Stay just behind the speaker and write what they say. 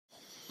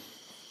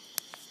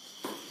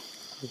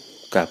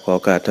กราบขอโอ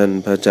กาสท่าน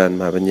พระอาจารย์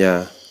มหาปัญญา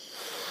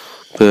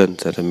เพื่อน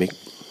สัตมิก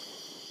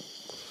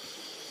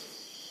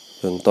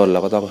เบื้องต้นเรา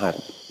ก็ต้องหัด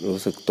รู้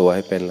สึกตัวใ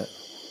ห้เป็นละ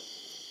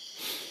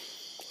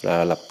เวลา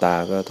หลับตา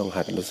ก็ต้อง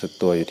หัดรู้สึก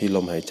ตัวอยู่ที่ล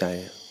มหายใจ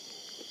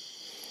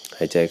ห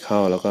ายใจเข้า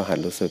แล้วก็หัด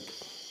รู้สึก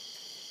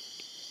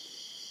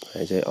ห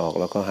ายใจออก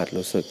แล้วก็หัด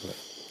รู้สึก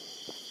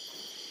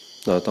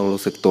เราต้อง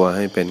รู้สึกตัวใ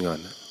ห้เป็นก่อน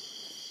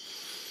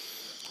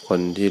คน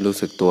ที่รู้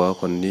สึกตัว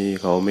คนที่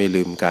เขาไม่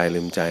ลืมกาย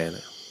ลืมใจ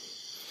นะ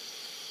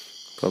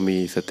ก็มี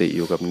สติอ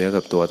ยู่กับเนื้อ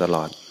กับตัวตล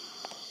อด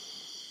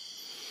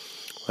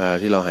เวลา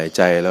ที่เราหายใ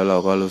จแล้วเรา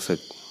ก็รู้สึก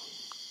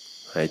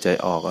หายใจ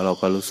ออกแล้วเรา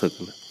ก็รู้สึก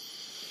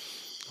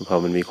พอ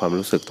มันมีความ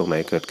รู้สึกตรงไหน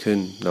เกิดขึ้น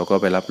เราก็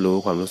ไปรับรู้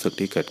ความรู้สึก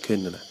ที่เกิดขึ้น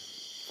นะ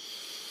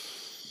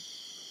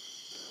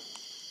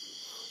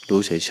รู้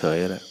เฉย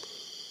ๆแหละ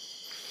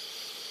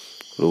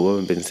รู้ว่า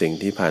มันเป็นสิ่ง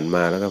ที่ผ่านม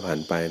าแล้วก็ผ่าน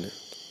ไปนะ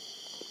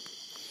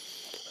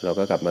เรา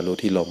ก็กลับมารู้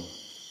ที่ลม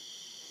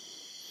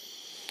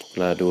เว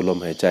ลาดูลม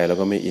หายใจเรา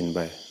ก็ไม่อินไป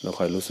เราค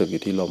อยรู้สึกอ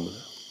ยู่ที่ลม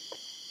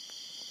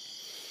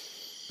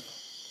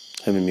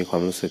ให้มันมีควา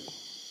มรู้สึก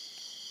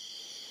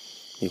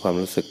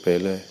ไป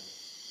เรื่อย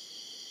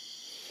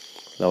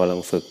เรากำลั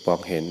งฝึกมอ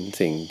งเห็น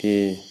สิ่งที่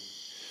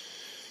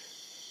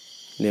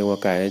เรียกว่า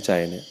กายและใจ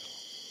เนี่ย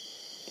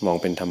มอง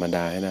เป็นธรรมด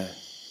าให้ได้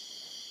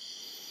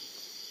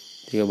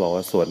ที่เขาบอก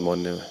ว่าสวดมน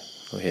ต์เนี่ย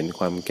เราเห็น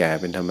ความแก่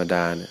เป็นธรรมด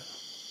าเนี่ย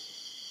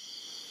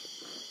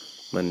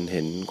มันเ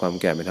ห็นความ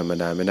แก่เป็นธรรม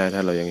ดาไม่ได้ถ้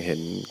าเรายังเห็น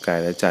กาย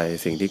และใจ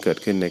สิ่งที่เกิด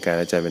ขึ้นในกายแ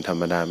ละใจเป็นธร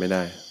รมดาไม่ไ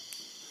ด้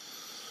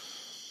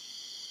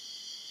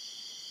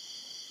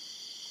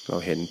เรา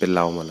เห็นเป็นเ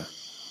ราหมดละ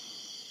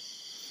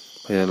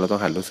เพราะฉะนั้นเราต้อ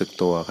งหัดรู้สึก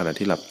ตัวขณะ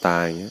ที่หลับตา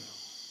อย่างเงี้ย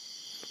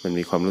มัน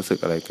มีความรู้สึก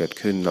อะไรเกิด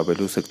ขึ้นเราไป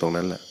รู้สึกตรง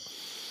นั้นแหละ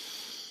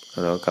แล้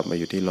วเรากลับมา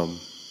อยู่ที่ลม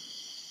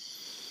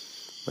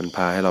มันพ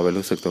าให้เราไป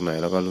รู้สึกตรงไหน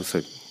เราก็รู้สึ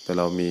กแต่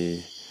เรามี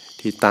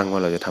ที่ตั้งว่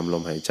าเราจะทำล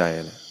มหายใจ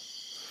นะ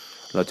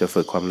เราจะ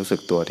ฝึกความรู้สึ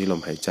กตัวที่ล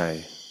มหายใจ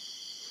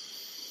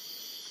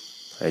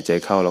หายใจ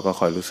เข้าเราก็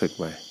คอยรู้สึก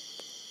ไว้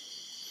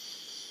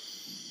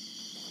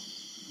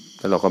แ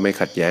ล้วเราก็ไม่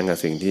ขัดแย้งกับ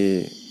สิ่งที่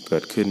เกิ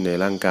ดขึ้นใน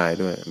ร่างกาย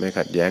ด้วยไม่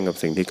ขัดแย้งกับ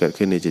สิ่งที่เกิด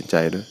ขึ้นในจิตใจ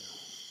ด้วย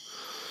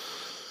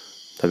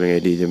ทำยังไง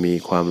ดีจะมี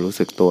ความรู้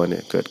สึกตัวเนี่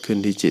ยเกิดขึ้น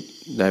ที่จิต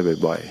ได้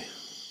บ่อย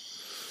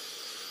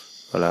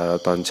ๆเวลาเรา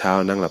ตอนเช้า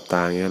นั่งหลับต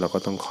าอย่างเงี้ยเราก็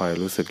ต้องคอย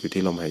รู้สึกอยู่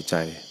ที่ลมหายใจ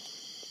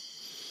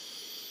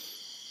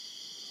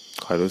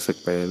คอยรู้สึก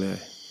ไปเรื่อ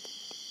ย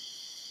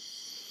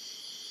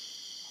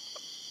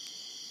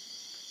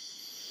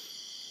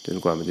จน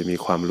กว่ามันจะมี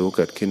ความรู้เ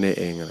กิดขึ้นได้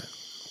เองแหละ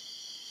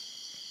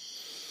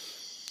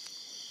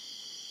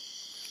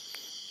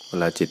เว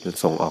ลาจิตมัน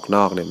ส่งออกน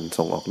อกเนี่ยมัน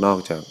ส่งออกนอก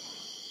จาก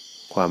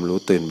ความรู้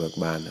ตื่นเบิก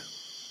บานนะ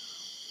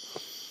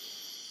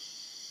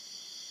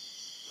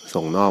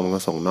ส่งนอกมันก็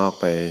ส่งนอก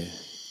ไป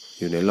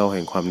อยู่ในโลกแ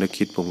ห่งความนึก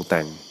คิดปรุงแ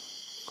ต่ง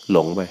หล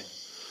งไป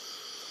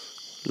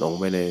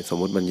ในสม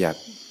มุติบัญญัติ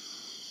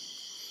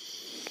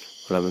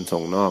เวลามัน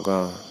ส่งนอกก็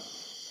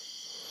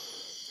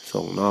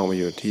ส่งนอกมา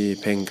อยู่ที่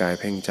เพ่งกาย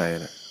เพ่งใจ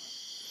นะ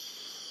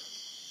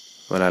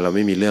เวลาเราไ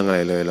ม่มีเรื่องอะไร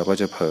เลยเราก็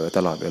จะเผลอต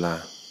ลอดเวลา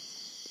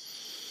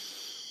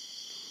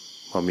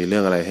พอมีเรื่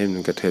องอะไรให้มั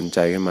นกระเทือนใจ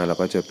ขึ้นมาเรา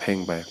ก็จะเพ่ง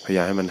ไปพยาย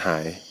ามให้มันหา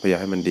ยพยายาม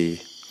ให้มันดี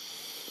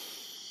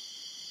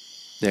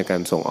เนี่ยกา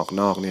รส่งออก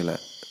นอกนี่แหละ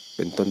เ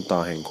ป็นต้นตอ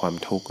แห่งความ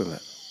ทุกข์นั่นแหล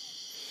ะ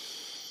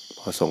พ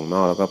อส่งน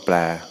อกแล้วก็แปล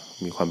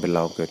มีความเป็นเร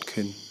าเกิด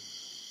ขึ้น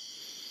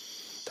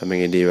ทำยัง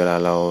ไงดีเวลา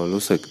เรา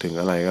รู้สึกถึง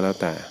อะไรก็แล้ว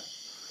แต่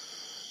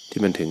ที่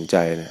มันถึงใจ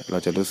เนี่ยเรา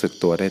จะรู้สึก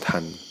ตัวได้ทั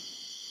น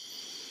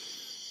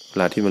เว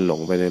ลาที่มันหลง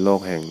ไปในโล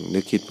กแห่งนึ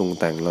กคิดปรุง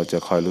แต่งเราจะ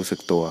คอยรู้สึก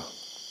ตัว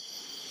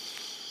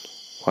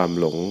ความ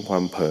หลงควา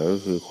มเผลอ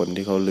คือคน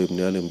ที่เขาลืมเ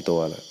นื้อลืมตัว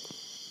แหละ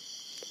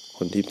ค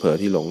นที่เผลอ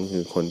ที่หลงคื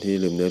อคนที่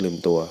ลืมเนื้อลืม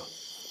ตัว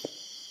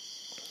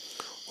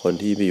คน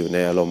ที่ไปอยู่ใน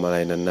อารมณ์อะไร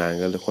นาน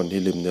ๆก็คือคนที่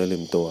ลืมเนื้อลื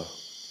มตัว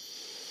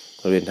เ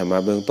ราเรียนธรรมะ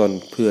เบื้องต้น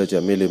เพื่อจะ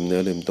ไม่ลืมเนื้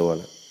อลืมตัว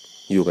ละ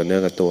อยู่กับเนื้อ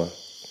กับตัว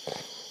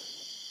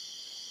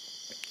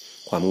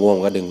ความง่วง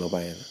ก็ดึงเราไป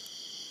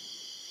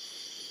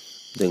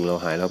ดึงเรา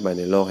หายเข้าไปใ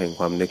นโลกแห่ง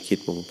ความนึกคิด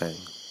ปรุงแต่ง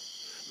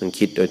มัน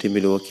คิดโดยที่ไ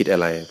ม่รู้ว่าคิดอะ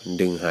ไรมัน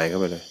ดึงหายเข้า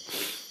ไปเลย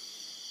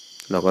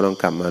เราก็ต้อง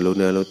กลับมารู้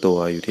เนื้อรู้ตัว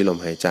อยู่ที่ลม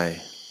หายใจ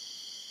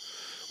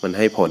มันใ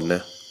ห้ผลน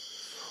ะ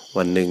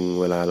วันหนึ่ง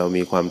เวลาเรา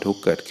มีความทุกข์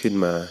เกิดขึ้น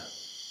มา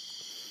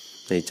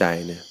ในใจ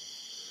เนี่ย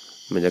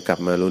มันจะกลับ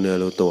มารู้เนื้อ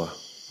รู้ตัว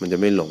มันจะ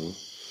ไม่หลง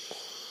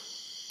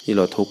ที่เ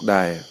ราทุกข์ไ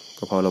ด้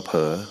ก็เพราะเราเผล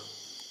อ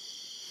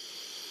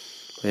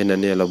เพราะฉะนั้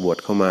นเนี่ยเราบวช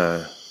เข้ามา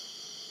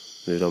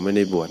หรือเราไม่ไ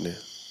ด้บวชเนี่ย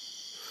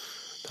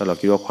ถ้าเรา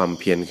คิดว่าความ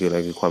เพียรคืออะไร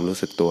คือความรู้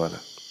สึกตัวล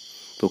ะ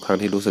ทุกครั้ง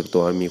ที่รู้สึกตั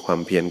วมีความ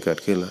เพียรเกิด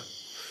ขึ้นแล้ว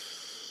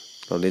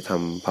เราได้ท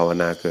ำภาว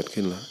นาเกิด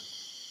ขึ้นแล้ว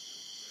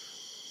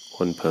ค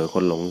นเผลอค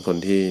นหลงคน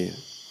ที่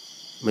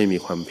ไม่มี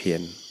ความเพีย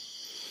ร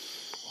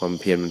ความ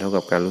เพียรมันเท่า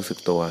กับการรู้สึก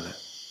ตัวนะ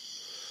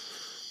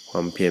คว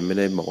ามเพียรไม่ไ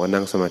ด้บอกว่า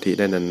นั่งสมาธิ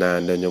ได้นาน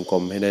ๆเดินจงกร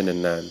มให้ได้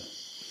นาน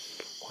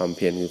ๆความเ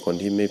พียรคือคน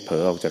ที่ไม่เผล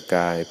อออกจากก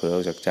ายเผลออ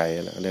อกจากใจ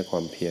แล้วเรียกคว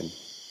ามเพียร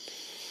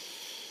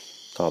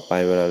ต่อไป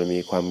เวลาเรา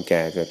มีความแ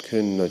ก่เกิด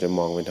ขึ้นเราจะม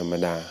องเป็นธรรม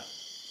ดา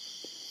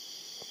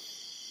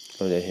เ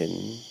ราจะเห็น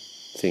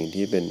สิ่ง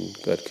ที่เป็น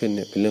เกิดขึ้นเ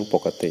นี่ยเป็นเรื่องป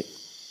กติ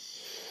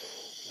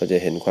เราจะ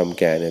เห็นความ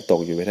แก่เนี่ยต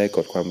กอยู่ภายใต้ก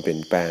ฎความเปลี่ย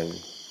นแปลง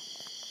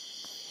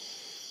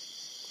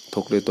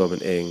ทุกข์ด้วยตัวมั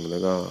นเองแล้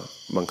วก็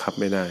บังคับ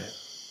ไม่ได้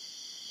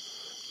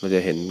เราจะ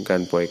เห็นกา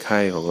รป่วยไข้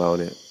ของเรา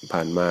เนี่ยผ่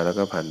านมาแล้ว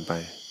ก็ผ่านไป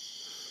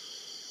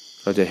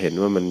เราจะเห็น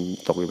ว่ามัน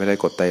ตกอยู่ภายใต้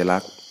กฎไตรลั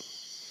กษณ์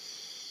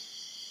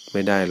ไ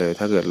ม่ได้เลย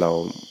ถ้าเกิดเรา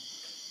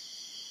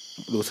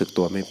รู้สึก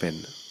ตัวไม่เป็น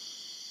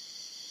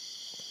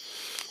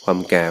ความ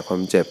แก่ควา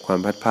มเจ็บความ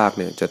พัดภาค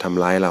เนี่ยจะท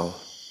ำร้ายเรา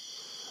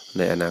ใ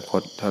นอนาค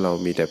ตถ้าเรา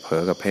มีแต่เผล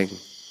อกับเพ่ง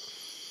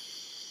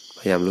พ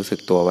ยายามรู้สึก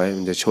ตัวไว้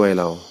มันจะช่วย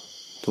เรา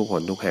ทุกห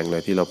นทุกแห่งเล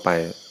ยที่เราไป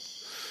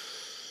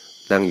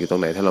นั่งอยู่ตรง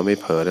ไหนถ้าเราไม่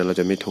เผลอเนี่ยเรา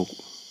จะไม่ทุกข์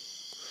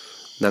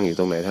นั่งอยู่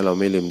ตรงไหนถ้าเรา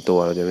ไม่ลืมตัว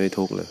เราจะไม่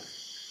ทุกข์เลย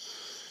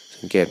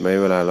สังเกตไหม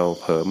เวลาเรา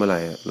เผลอเมื่อไหร่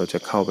เราจะ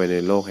เข้าไปใน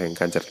โลกแห่ง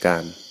การจัดกา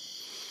ร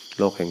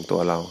โลกแห่งตัว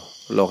เรา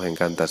โลกแห่ง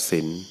การตัด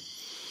สิน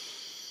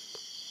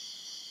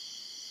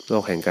โล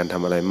กแห่งการท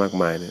ำอะไรมาก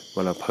มายเนี่ยเว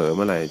ลาเผลอเ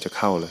มื่อไหร่จะ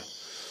เข้าเลย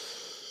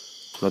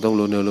เราต้อง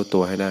รู้เนื้อรู้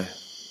ตัวให้ได้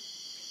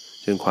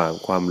จน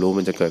ความรู้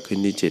มันจะเกิดขึ้น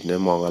ที่จิตน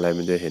ะมองอะไร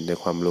มันจะเห็นใน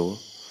ความรู้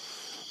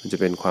มันจะ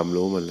เป็นความ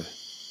รู้หมดเลย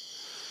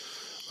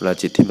เวลา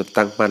จิตที่มัน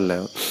ตั้งมั่นแล้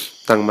ว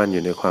ตั้งมั่นอ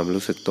ยู่ในความ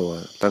รู้สึกตัว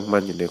ตั้ง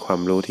มั่นอยู่ในควา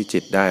มรู้ที่จิ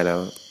ตได้แล้ว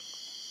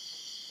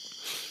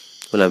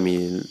เวลามี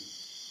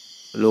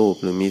รูป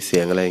หรือมีเสี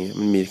ยงอะไรเงี้ย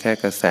มันมีแค่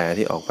กระแส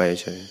ที่ออกไป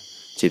เฉย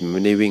จิตมันไ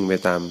ม่ได้วิ่งไป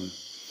ตาม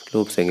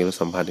รูปเสียงรส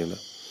สัมผัสอีกแล้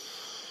ว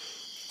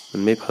มั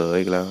นไม่เผลอ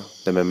อีกแล้ว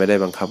แต่มันไม่ได้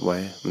บังคับไว้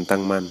มันตั้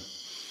งมั่น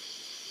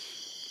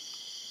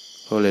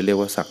ก็เลยเรียก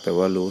ว่าสักแต่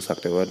ว่ารู้สัก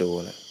แต่ว่าดู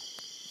แหละ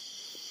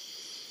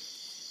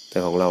แต่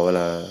ของเราเวล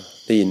า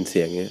ได้ยินเ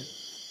สียงเงี้ย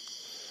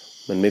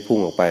มันไม่พุ่ง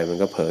ออกไปมัน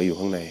ก็เผลออยู่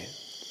ข้างใน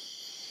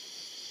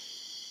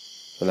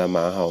เวลาหม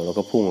าเห่าเรา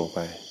ก็พุ่งออกไป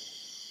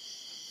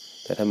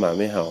แต่ถ้าหมา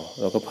ไม่เห่า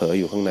เราก็เผลอ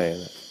อยู่ข้างใน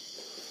แหละ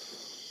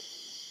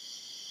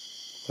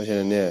เพราะฉะ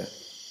นั้นเนี่ย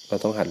เรา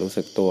ต้องหัดรู้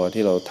สึกตัว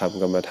ที่เราท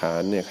ำกรรมฐา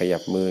นเนี่ยขยั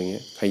บมืออย่างเ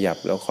งี้ยขยับ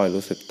แล้วคอย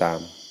รู้สึกตาม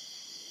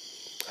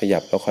ขยั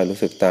บแล้วคอยรู้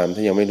สึกตามถ้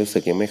ายังไม่รู้สึ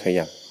กยังไม่ข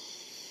ยับ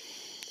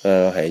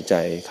เราหายใจ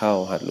เข้า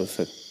หัดรู้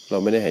สึกเรา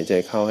ไม่ได้หายใจ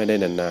เข้าให้ได้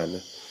นานๆน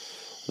ะ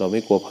เราไม่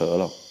กลัวเผลอ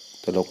หรอก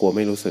แต่เรากลัวไ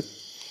ม่รู้สึก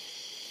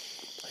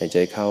หายใจ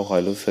เข้าคอ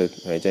ยรู้สึก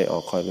หายใจออ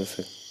กคอยรู้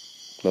สึก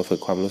เราฝึก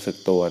ความรู้สึก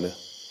ตัวนะ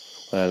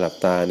เวลาหลับ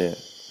ตาเนี่ย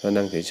ถ้า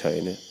นั่งเฉย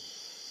ๆเนี่ย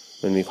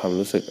มันมีความ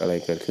รู้สึกอะไร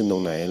เกิดขึ้นตร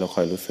งไหนเราค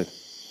อยรู้สึก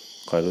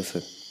คอยรู้สึ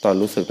กตอน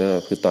รู้สึกนั่น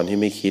คือตอนที่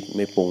ไม่คิดไ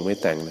ม่ปรุงไม่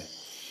แต่งเลย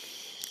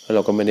แล้วเร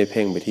าก็ไม่ได้เ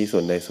พ่งไปที่ส่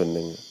วนใดส่วนห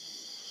นึ่ง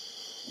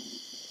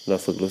เรา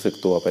ฝึกรู้สึก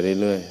ตัวไป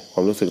เรื่อยๆคว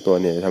ามรู้สึกตัว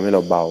เนี่ยจะทำให้เร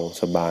าเบา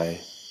สบาย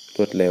ร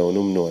วดเร็ว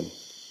นุ่มนวล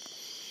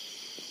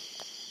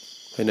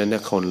เพราะฉะนั้นถ้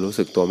าคนรู้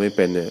สึกตัวไม่เ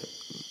ป็นเนี่ย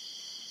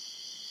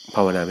ภ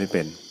าวนาไม่เ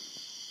ป็น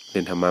เรี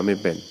ยนธรรมะไม่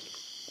เป็น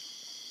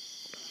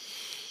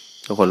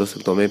ถ้าคนรู้สึ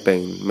กตัวไม่เป็น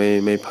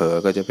ไม่เผลอ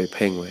ก็จะไปเ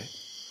พ่งไว้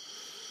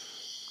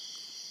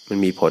มัน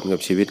มีผลกับ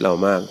ชีวิตเรา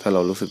มากถ้าเร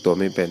ารู้สึกตัว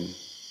ไม่เป็น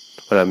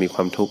เวลามีคว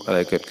ามทุกข์อะไร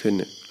เกิดขึ้น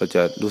เนี่ยเราจ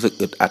ะรู้สึก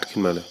อึดอัดขึ้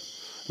นมาเลย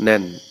แน่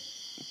น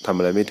ทำ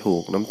อะไรไม่ถู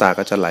กน้ำตา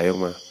ก็จะไหลออก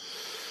มา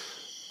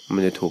มั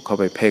นจะถูกเข้า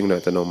ไปเพ่งโดย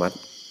อัตโนมัติ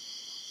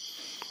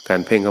การ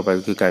เพ่งเข้าไป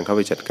ก็คือการเข้าไ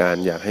ปจัดการ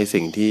อยากให้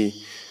สิ่งที่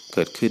เ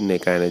กิดขึ้นใน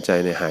กายในใจ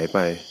เนี่ยหายไป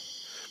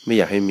ไม่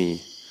อยากให้มี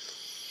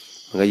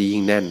มันก็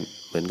ยิ่งแน่น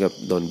เหมือนกับ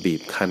โดนบี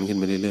บคั้นขึ้น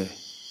ไปเรื่อย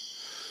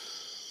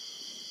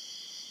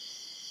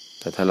ๆ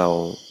แต่ถ้าเรา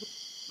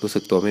รู้สึ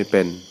กตัวไม่เ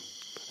ป็น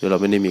หรือเรา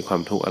ไม่ได้มีควา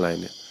มทุกข์อะไร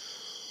เนี่ย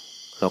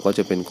เราก็จ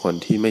ะเป็นคน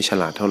ที่ไม่ฉ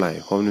ลาดเท่าไหร่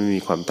เพราะมันไม่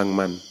มีความตั้ง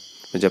มั่น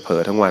มันจะเผล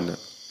อทั้งวัน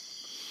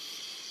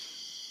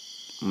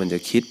มันจะ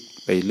คิด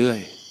ไปเรื่อย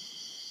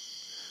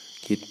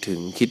คิด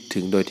ถึ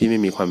งโดยที่ไม่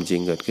มีความจริง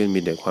เกิดขึ้นมี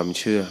แต่ความ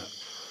เชื่อ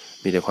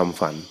มีแต่ความ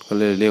ฝันก็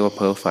เลยเรียกว่าเ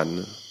พ้อฝัน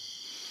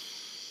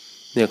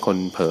เนี่ยคน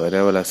เผลอได้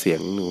เวลาเสียง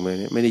หนู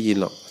ไม่ได้ยิน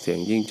หรอกเสียง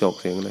ยิ่งจก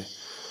เสียงอะไร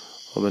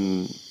เพราะมัน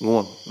ง่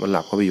วงมันห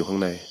ลับเข้าไปอยู่ข้าง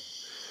ใน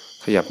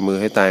ขยับมือ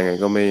ให้ตายไง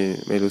ก็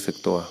ไม่รู้สึก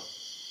ตัว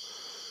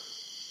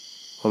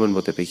เพราะมันหม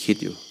ดแต่ไปคิด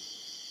อยู่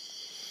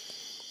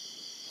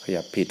ข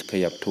ยับผิดข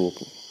ยับถูก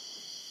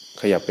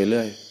ขยับไปเ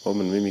รื่อยเพราะ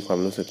มันไม่มีความ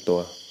รู้สึกตัว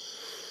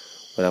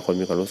เวลาคน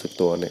มีความรู้สึก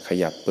ตัวเนี่ยข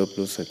ยับปุ๊บ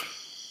รู้สึก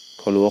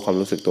เขารู้ว่าความ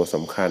รู้สึกตัวส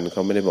ำคัญเข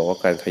าไม่ได้บอกว่า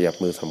การขยับ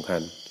มือสำคั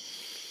ญ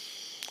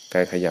ก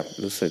ารขยับ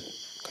รู้สึก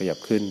ขยับ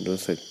ขึ้นรู้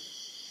สึก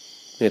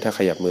เนี่ยถ้า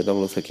ขยับมือต้อง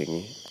รู้สึกอย่าง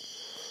นี้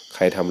ใค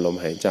รทำลม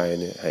หายใจ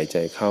เนี่ยหายใจ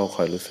เข้าค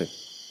อยรู้สึก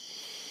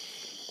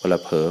เวลา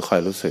เผลอคอย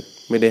รู้สึก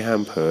ไม่ได้ห้า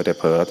มเผลอแต่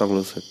เผลอแล้วต้อง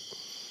รู้สึก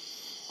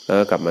แล้ว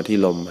ก็กลับมาที่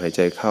ลมหายใ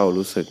จเข้า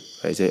รู้สึก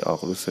หายใจออก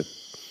รู้สึก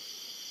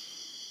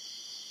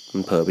มั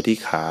นเผลอไปที่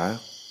ขา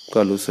ก็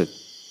รู้สึก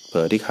เผล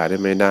อที่ขาได้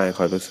ไม่ได้ค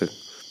อยรู้สึก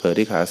เผลอ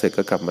ที่ขาเสร็จ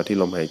ก็กลับมาที่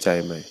ลมหายใจ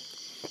ใหม่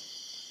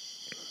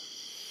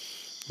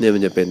เนี่ยมั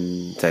นจะเป็น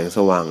แสงส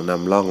ว่างน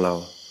ำร่องเรา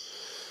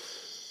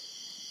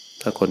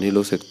ถ้าคนที่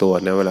รู้สึกตัว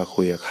นะเวลา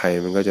คุยกับใคร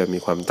มันก็จะมี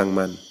ความตั้ง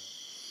มั่น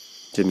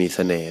จะมีเส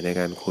น่ห์ใน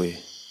การคุย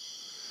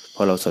เพร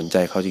าะเราสนใจ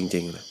เขาจ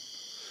ริงๆนะ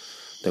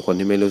แต่คน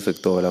ที่ไม่รู้สึก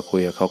ตัวเวลาคุ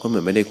ยกับเขาก็เหมื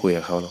อนไม่ได้คุย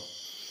กับเขาหรอก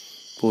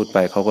พูดไป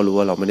เขาก็รู้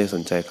ว่าเราไม่ได้ส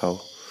นใจเขา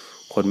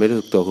คนไม่รู้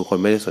สึกตัวคือคน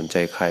ไม่ได้สนใจ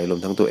ใครรวม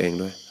ทั้งตัวเอง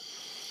ด้วย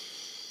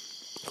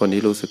คน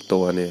ที่รู้สึกตั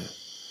วเนี่ย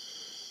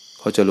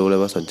เขาจะรู้เลย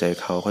ว่าสนใจ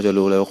เขาจะ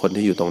รู้เลยว่าคน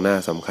ที่อยู่ตรงหน้า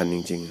สำคัญจ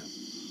ริง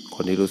ๆค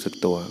นที่รู้สึก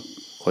ตัว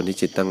คนที่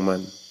จิตตั้งมั่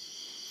น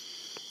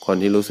คน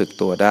ที่รู้สึก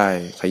ตัวได้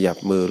ขยับ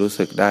มือรู้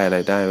สึกได้อะไร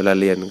ได้เวลา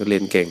เรียนก็เรี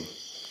ยนเก่ง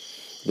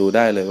ดูไ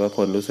ด้เลยว่าค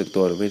นรู้สึก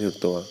ตัวหรือไม่รู้สึก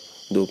ตัว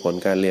ดูผล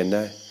การเรียนไ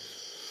ด้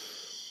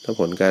ถ้า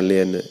ผลการเรี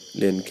ยนเนี่ย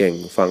เรียนเก่ง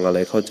ฟังอะไร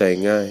เข้าใจ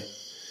ง่าย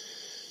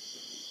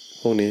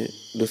พวกนี้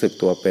รู้สึก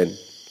ตัวเป็น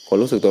คน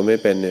รู้สึกตัวไม่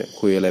เป็นเนี่ย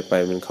คุยอะไรไป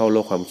มันเข้าโล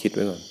กความคิดไ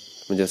ว้ก่อน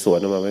มันจะสวน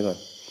ออกมาไว้ก่อน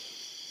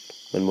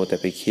มันมัวแต่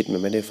ไปคิดมั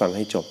นไม่ได้ฟังใ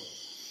ห้จบ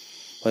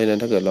เพราะฉะนั้น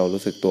ถ้าเกิดเรา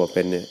รู้สึกตัวเ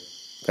ป็นเนี่ย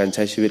การใ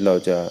ช้ชีวิตเรา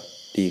จะ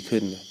ดีขึ้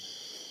น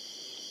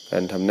กา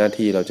รทำหน้า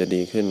ที่เราจะ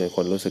ดีขึ้นเลยค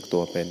นรู้สึกตั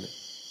วเป็น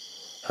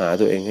หา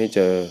ตัวเองให้เจ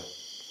อ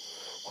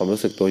ความ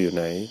รู้สึกตัวอยู่ไ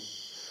หน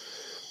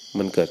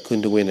มันเกิดขึ้น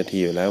ทุกวินาที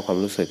อยู่แล้วความ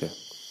รู้สึก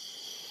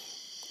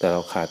แต่เร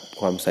าขาด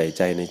ความใส่ใ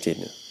จในจิต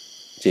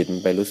จิตมั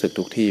นไปรู้สึก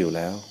ทุกที่อยู่แ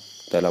ล้ว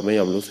แต่เราไม่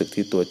ยอมรู้สึก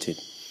ที่ตัวจิต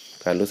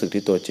การรู้สึก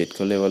ที่ตัวจิตเข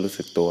าเรียกว่ารู้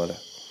สึกตัวแหล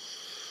ะ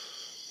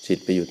จิต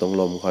ไปอยู่ตรง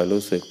ลมคอย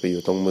รู้สึกไปอ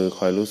ยู่ตรงมือค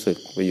อยรู้สึก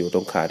ไปอยู่ต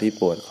รงขาที่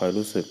ปวดคอย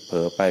รู้สึกเผล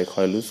อไปค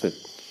อยรู้สึก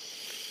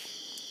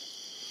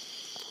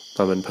ต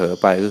อนมันเผลอ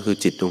ไปก็คือ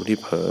จิตดวงที่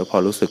เผลอพอ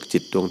รู้สึกจิ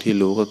ตดวงที่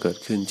รู้ก็เกิด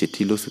ขึ้นจิต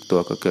ที่รู้สึกตัว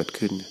ก็เกิด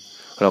ขึ้น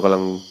เรากำลั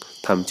ง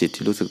ทำจิต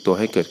ที่รู้สึกตัว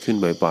ให้เกิดขึ้น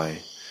บ่อย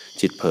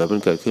ๆจิตเผลอมัน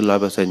เกิดขึ้น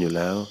 100% อยู่แ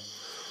ล้ว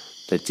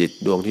แต่จิต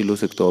ดวงที่รู้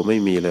สึกตัวไม่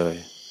มีเลย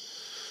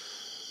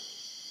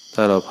ถ้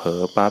าเราเผล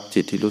อปั๊บ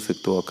จิตที่รู้สึก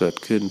ตัวเกิด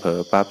ขึ้นเผลอ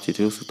ปั๊บจิต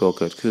ที่รู้สึกตัว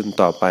เกิดขึ้น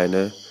ต่อไปน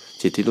ะ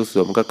จิตที่รู้สึก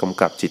ตัวมันก็ก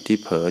ำกับจิตที่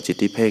เผลอจิต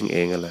ที่เพ่งเอ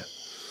งนั่นแหละ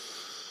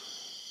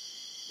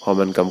พอ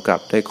มันกำกับ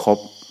ได้ครบ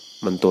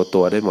มัน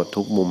ตัวได้หมด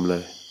ทุกมุมเล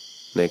ย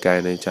ในกาย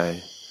ในใจ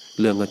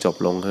เรื่องก็จบ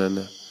ลงเท่านั้น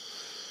นะ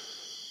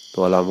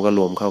ตัวเรามันก็ร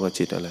วมเข้ากับ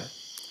จิตนั่นแหละ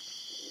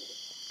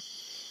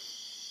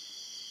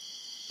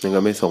มันก็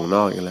ไม่ส่งน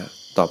อกอีกแล้ว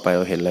ต่อไปเ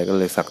ราเห็นอะไรก็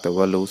เลยสักแต่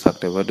ว่ารู้สัก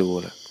แต่ว่าดู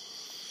แหละ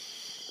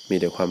มี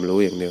แต่ความรู้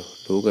อย่างเดียว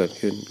รู้เกิด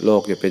ขึ้นโล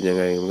กจะเป็นยัง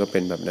ไงมันก็เป็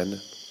นแบบนั้นน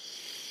ะ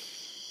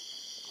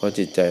เพราะ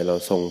จิตใจเรา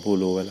ทรงผู้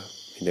รู้ไว้แล้ว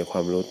มีแต่คว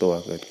ามรู้ตัว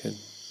เกิดขึ้น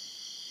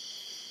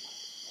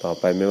ต่อ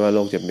ไปไม่ว่าโล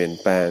กจะเปลี่ยน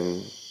แปลง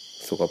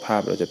สุขภา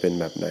พเราจะเป็น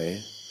แบบไหน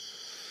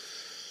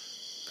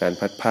การ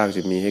พัดภาคจ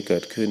ะมีให้เกิ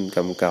ดขึ้นก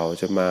รรมเก่า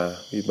จะมา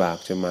วิบาก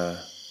จะมา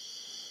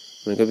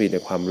มันก็มีแต่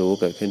ความรู้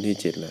เกิดขึ้นที่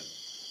จิตแหละ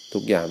ทุ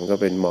กอย่างมันก็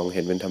เป็นมองเ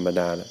ห็นเป็นธรรม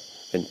ดาแหละ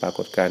เป็นปราก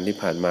ฏการณ์ที่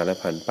ผ่านมาและ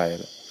ผ่านไป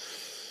แหละ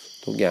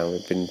ทุกอย่างมั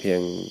นเป็นเพีย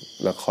ง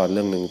ละครเ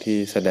รื่องหนึ่งที่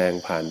แสดง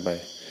ผ่านไป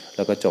แ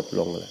ล้วก็จบ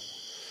ลงแหละ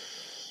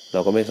เรา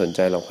ก็ไม่สนใจ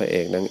หรอกพระเอ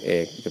กนางเอ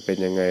กจะเป็น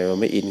ยังไงเรา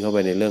ไม่อินเข้าไป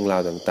ในเรื่องรา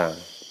วต่าง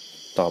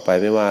ๆต่อไป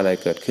ไม่ว่าอะไร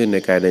เกิดขึ้นใน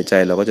กายในใจ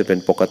เราก็จะเป็น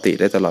ปกติ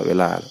ได้ตลอดเว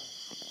ลา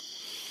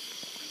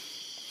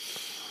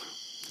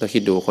ถ้าคิ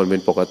ดดูคนเป็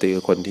นปกติ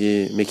คือคนที่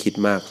ไม่คิด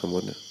มากสมม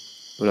ติ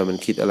เวลามัน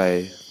คิดอะไร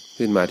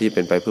ขึ้นมาที่เ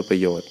ป็นไปเพื่อประ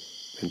โยชน์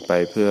เป็นไป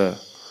เพื่อ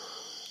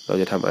เรา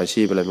จะทำอา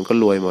ชีพอะไรมันก็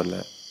รวยหมดแ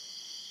ล้ว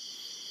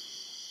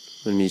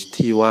มันมี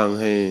ที่ว่าง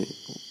ให้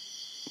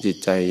จิต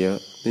ใจเยอะ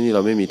นี่เร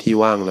าไม่มีที่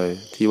ว่างเลย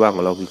ที่ว่างข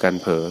องเราคือการ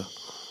เผลอ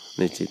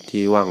ในจิต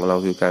ที่ว่างของเรา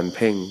คือการเ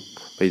พ่ง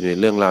ไปใน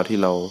เรื่องราวที่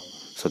เรา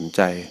สนใ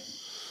จ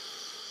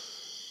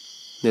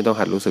นี่ต้อง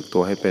หัดรู้สึกตั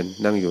วให้เป็น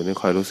นั่งอยู่นี่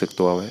คอยรู้สึก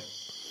ตัวไว้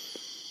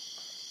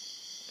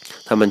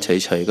ถ้ามันเฉ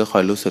ยๆก็ค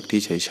อยรู้สึก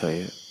ที่เฉย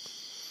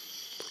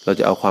ๆเรา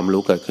จะเอาความ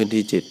รู้เกิดขึ้น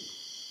ที่จิต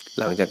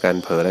หลังจากการ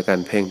เผลอและกา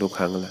รเพ่งทุกค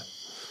รั้งแหละ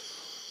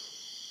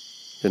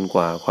จนก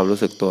ว่าความรู้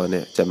สึกตัวเ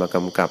นี่ยจะมาก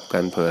ำกับก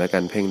ารเผลอและก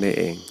ารเพ่งได้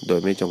เองโดย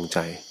ไม่จงใจ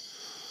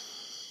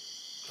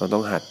เราต้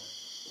องหัด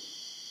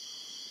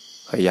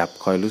ขยับ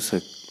คอยรู้สึ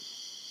ก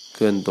เค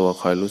ลื่อนตัว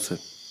คอยรู้สึก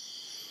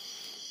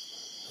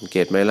สังเก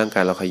ตไหมร่างก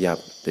ายเราขยับ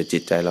แต่จิ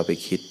ตใจเราไป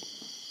คิด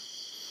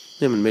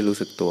นี่มันไม่รู้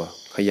สึกตัว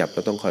ขยับเร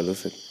าต้องคอยรู้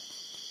สึก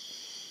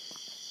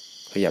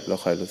ขยับแล้ว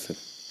คอยรู้สึก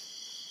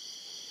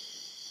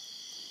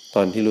ต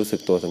อนที่รู้สึ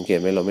กตัวสังเกต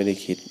ไหมเราไม่ได้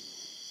คิด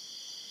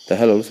แต่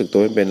ถ้าเรารู้สึกตั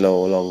วไม่เป็นเรา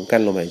ลองกั้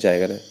นลมหายใจ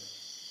ก็ได้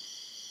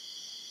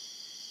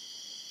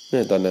เนี่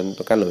ยตอนนั้นต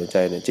อนกั้นลมหายใจ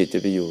เนี่ยจิตจะ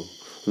ไปอยู่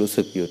รู้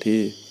สึกอยู่ที่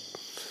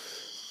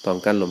ตอน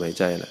กั้นลมหาย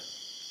ใจแหละ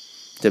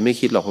จะไม่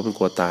คิดหรอกเพราะมัน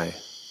กลัวตาย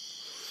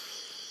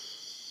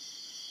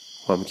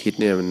ความคิด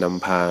เนี่ยมันน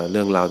ำพาเ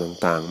รื่องราว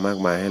ต่างๆมาก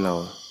มายให้เรา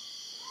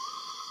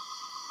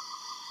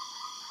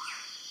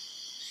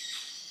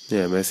เนี่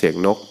ยแม้เสียง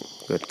นก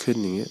เกิดขึ้น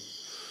อย่างเงี้ย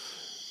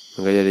มั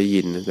นก็จะได้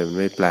ยินแต่มัน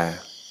ไม่แปล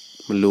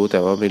มันรู้แต่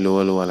ว่าไม่รู้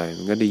ว่ารู้อะไร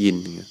มันก็ได้ยิน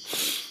อย่างเงี้ย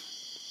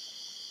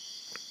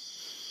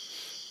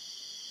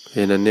เพราะ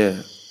ฉะนั้นเนี่ย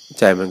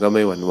ใจมันก็ไ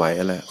ม่หวั่นไหว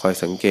อะไรคอย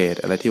สังเกต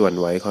อะไรที่หวั่น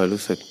ไหวคอย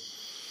รู้สึก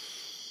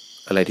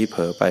อะไรที่เผ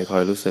ลอไปคอ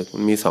ยรู้สึก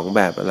มันมี2แบ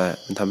บอะไร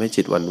มันทำให้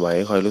จิตหวั่นไหว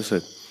คอยรู้สึ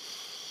ก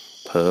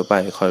เผลอไป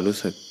คอยรู้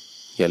สึก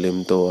อย่าลืม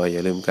ตัวอย่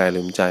าลืมกาย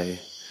ลืมใจ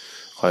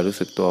คอยรู้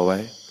สึกตัวไว้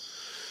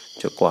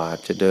จะกวาด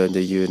จะเดินจ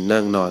ะยืน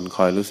นั่งนอนค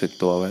อยรู้สึก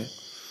ตัวไว้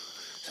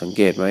สังเ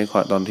กตไหม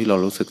ตอนที่เรา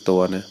รู้สึกตัว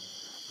นะ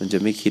มันจะ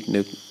ไม่คิด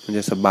นึกมันจ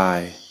ะสบาย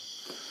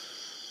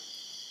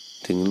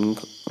ถึง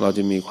เราจ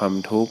ะมีความ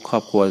ทุกข์ครอ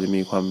บครัวจะ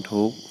มีความ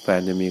ทุกข์แฟ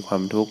นจะมีควา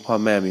มทุกข์พ่อ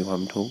แม่มีควา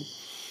มทุกข์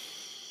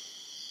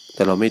แ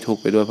ต่เราไม่ทุกข์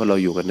ไปด้วยเพราะเรา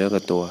อยู่กับเนื้อ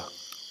กับตัว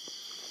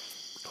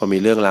พอมี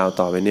เรื่องราว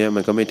ต่อไปเนี่ยมั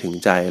นก็ไม่ถึง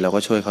ใจเราก็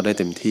ช่วยเขาได้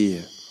เต็มที่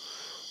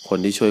คน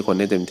ที่ช่วยคน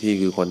ได้เต็มที่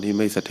คือคนที่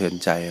ไม่สะเทือน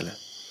ใจแหละ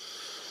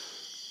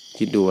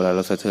คิดดูเวลาเร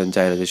าสะเทือนใจ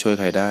เราจะช่วย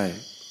ใครได้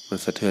มัน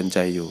สะเทือนใจ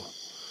อยู่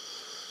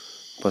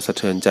พอสะเ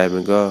ทือนใจมั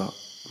นก็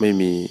ไม่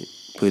มี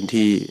พื้น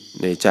ที่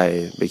ในใจ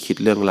ไปคิด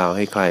เรื่องราวใ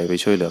ห้ใครไป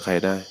ช่วยเหลือใคร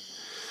ได้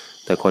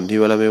แต่คนที่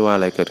ว่าไม่ว่าอ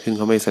ะไรเกิดขึ้นเ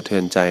ขาไม่สะเทื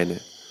อนใจเนี่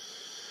ย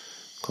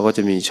เขาก็จ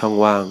ะมีช่อง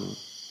ว่าง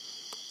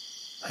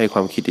ให้คว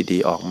ามคิดดี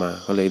ๆออกมา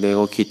เขาเลยเรียก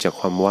ว่าคิดจาก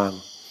ความว่าง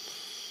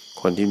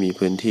คนที่มี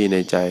พื้นที่ใน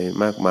ใจ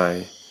มากมาย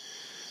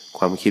ค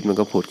วามคิดมัน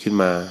ก็ผุดขึ้น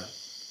มา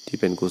ที่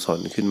เป็นกุศล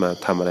ขึ้นมา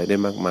ทำอะไรได้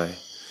มากมาย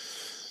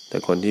แต่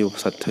คนที่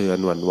สะเทือน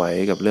หวั่นไหว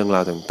กับเรื่องร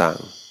าวต่าง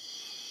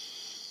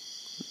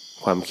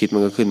ๆความคิดมั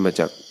นก็ขึ้นมา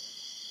จาก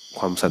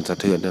ความสั่นสะ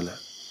เทือนนั่นแหละ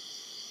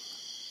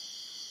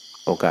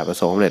โอกาสประ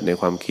สบความสำเร็จใน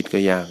ความคิดก็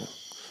ยาก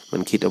มั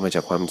นคิดออกมาจ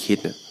ากความคิด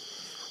เนี่ย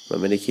มัน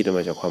ไม่ได้คิดออก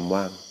มาจากความ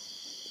ว่าง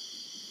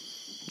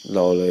เร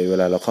าเลยเว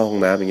ลาเราเข้าห้อ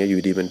งน้ำอย่างเงี้ยอยู่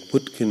ดีมันพุ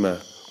ทขึ้นมา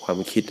ความ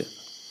คิด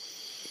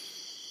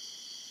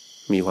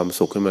มีความ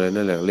สุขขึ้นมาเลย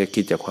นั่นแหละเรียก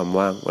คิดจากความ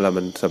ว่างเวลา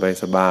มัน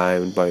สบาย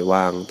ๆมันปล่อยว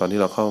างตอนที่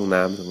เราเข้าห้อง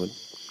น้ำสมมติ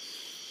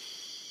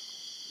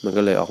มัน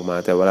ก็เลยออกมา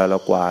แต่เวลาเรา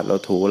กวาดเรา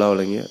ถูเราอะไ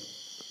รเงี้ย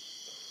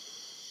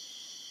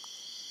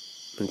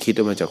มันคิดอ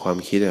อกมาจากความ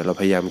คิดเรา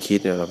พยายามคิด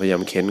เราพยายา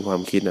มเค้นควา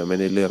มคิดไม่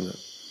ได้เรื่อง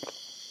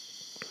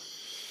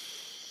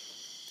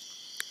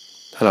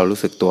ถ้าเรารู้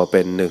สึกตัวเ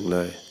ป็นหนึ่งเล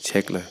ยเช็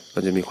คเลยเรา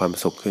จะมีความ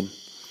สุขขึ้น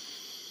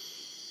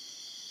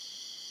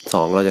ส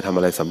องเราจะทำอ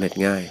ะไรสำเร็จ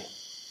ง่าย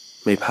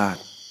ไม่พลาด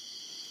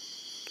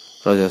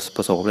เราจะป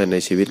ระสบความสำเร็จใน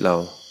ชีวิตเรา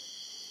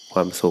คว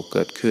ามสุขเ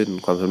กิดขึ้น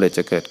ความสำเร็จจ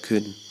ะเกิดขึ้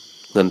น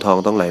เงินทอง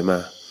ต้องไหลมา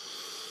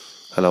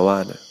ฆราวา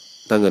ส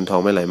ถ้าเงินทอง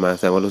ไม่ไหลมาแ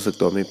สดงว่ารู้สึก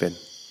ตัวไม่เป็น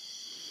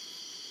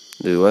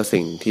หรือว่า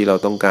สิ่งที่เรา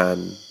ต้องการ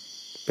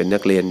เป็นนั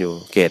กเรียนอยู่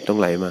เกรดต้อง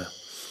ไหลมา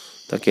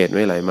ถ้าเกรดไ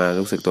ม่ไหลมา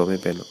รู้สึกตัวไม่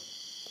เป็น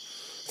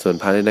ส่วน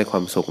พระได้คว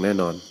ามสุขแน่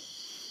นอน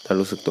ถ้า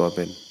รู้สึกตัวเ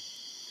ป็น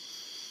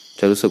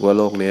จะรู้สึกว่า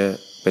โลกนี้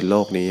เป็นโล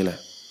กนี้แหละ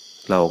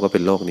เราก็เป็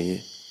นโลกนี้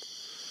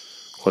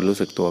คนรู้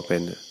สึกตัวเป็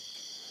น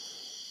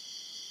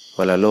เ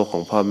วลาโลกขอ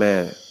งพ่อแม่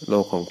โล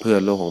กของเพื่อน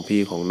โลกของ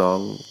พี่ของน้อง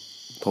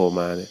โทร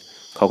มาเนี่ย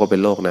เขาก็เป็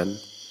นโลกนั้น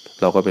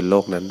เราก็เป็นโล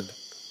กนั้น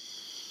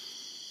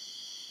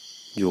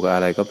อยู่กับอะ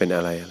ไรก็เป็นอ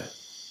ะไรแหละ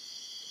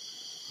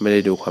ไม่ได้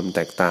ดูความแ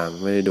ตกต่าง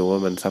ไม่ได้ดูว่า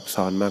มันซับ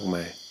ซ้อนมากม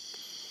าย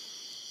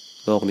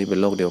โลกนี้เป็น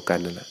โลกเดียวกัน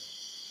นั่นแหละ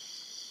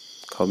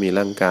เขามี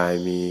ร่างกาย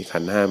มีขั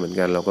นธ์ห้าเหมือน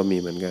กันเราก็มี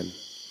เหมือนกัน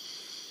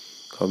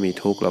เขามี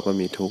ทุกข์เราก็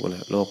มีทุกข์แหล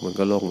ะโลกมัน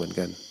ก็โลกเหมือน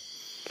กัน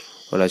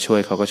เวลาช่วย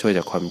เขาก็ช่วยจ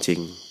ากความจริง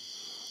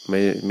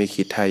ไม่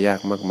คิดท่ายาก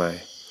มากมาย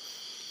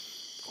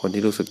คน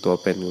ที่รู้สึกตัว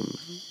เป็น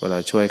เวลา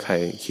ช่วยใคร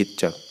คิด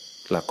จาก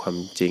หลักความ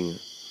จริง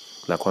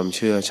หลักความเ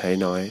ชื่อใช้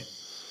น้อย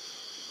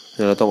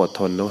เราต้องอด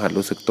ทนต้องหัด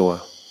รู้สึกตัว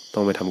ต้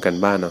องไปทำกัน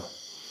บ้าน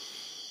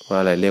ว่า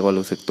อะไรเรียกว่า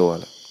รู้สึกตัว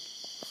ล่ะ